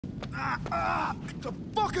Get the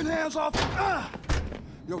fucking hands off!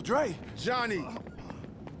 Yo, Dre. Johnny!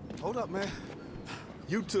 Hold up, man.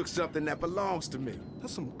 You took something that belongs to me.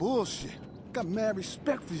 That's some bullshit. Got mad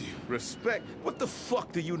respect for you. Respect? What the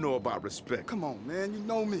fuck do you know about respect? Come on, man, you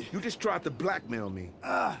know me. You just tried to blackmail me.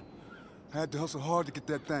 I had to hustle hard to get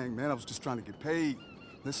that thing, man. I was just trying to get paid.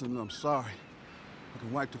 Listen, I'm sorry. I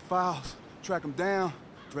can wipe the files, track them down,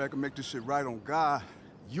 drag and make this shit right on God.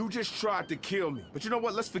 You just tried to kill me. But you know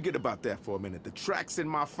what? Let's forget about that for a minute. The tracks in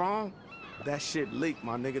my phone, that shit leaked,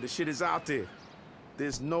 my nigga. The shit is out there.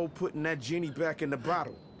 There's no putting that genie back in the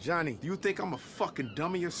bottle. Johnny, do you think I'm a fucking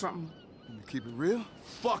dummy or something? You keep it real?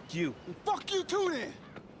 Fuck you. Well, fuck you too, then.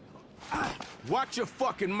 Watch your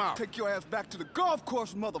fucking mouth. Take your ass back to the golf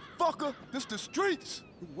course, motherfucker. This the streets.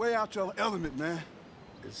 You way out your element, man.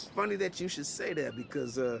 It's funny that you should say that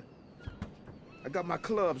because, I got my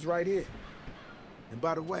clubs right here. And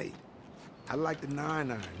by the way, I like the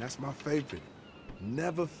 9-iron. That's my favorite.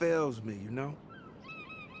 Never fails me, you know?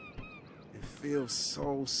 It feels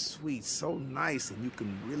so sweet, so nice, and you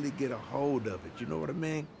can really get a hold of it. You know what I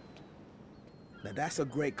mean? Now, that's a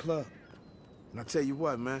great club. And I tell you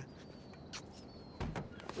what, man.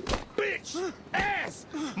 Bitch! Ass!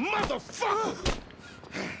 Motherfucker!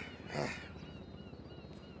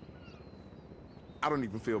 I don't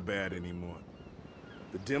even feel bad anymore.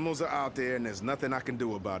 The demos are out there, and there's nothing I can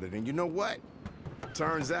do about it. And you know what?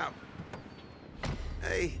 Turns out,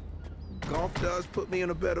 hey, golf does put me in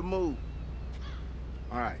a better mood.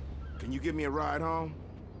 All right, can you give me a ride home?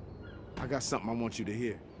 I got something I want you to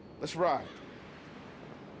hear. Let's ride.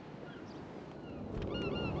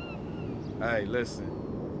 Hey, listen.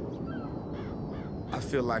 I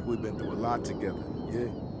feel like we've been through a lot together, yeah?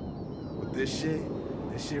 But this shit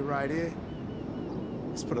right here,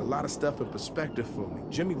 it's put a lot of stuff in perspective for me.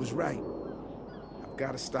 Jimmy was right. I've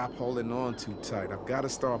got to stop holding on too tight. I've got to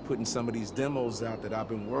start putting some of these demos out that I've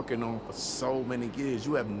been working on for so many years.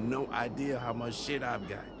 You have no idea how much shit I've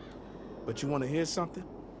got. But you want to hear something?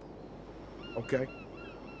 Okay.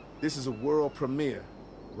 This is a world premiere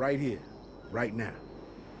right here, right now.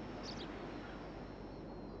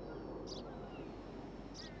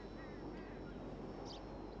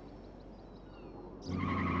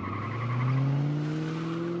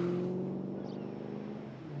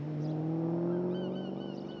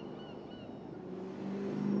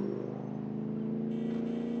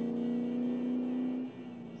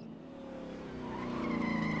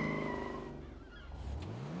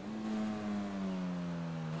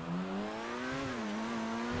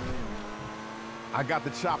 I got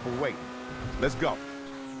the chopper waiting. Let's go.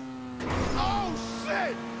 Oh,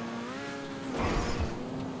 shit!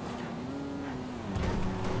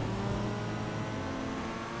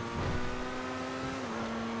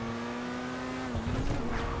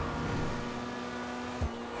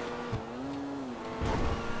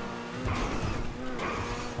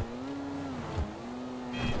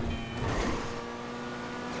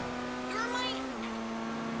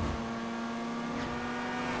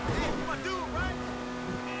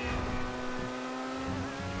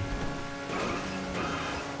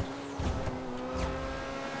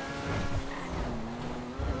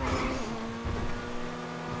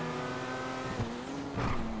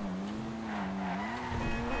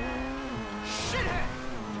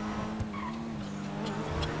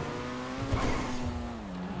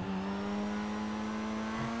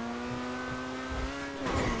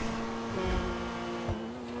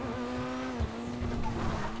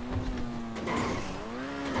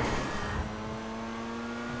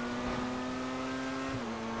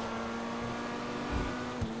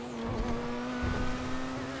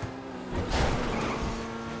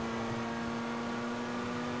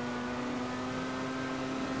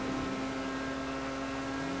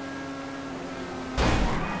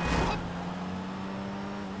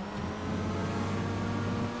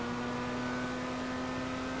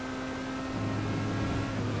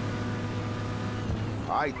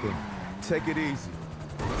 All right, then. Take it easy.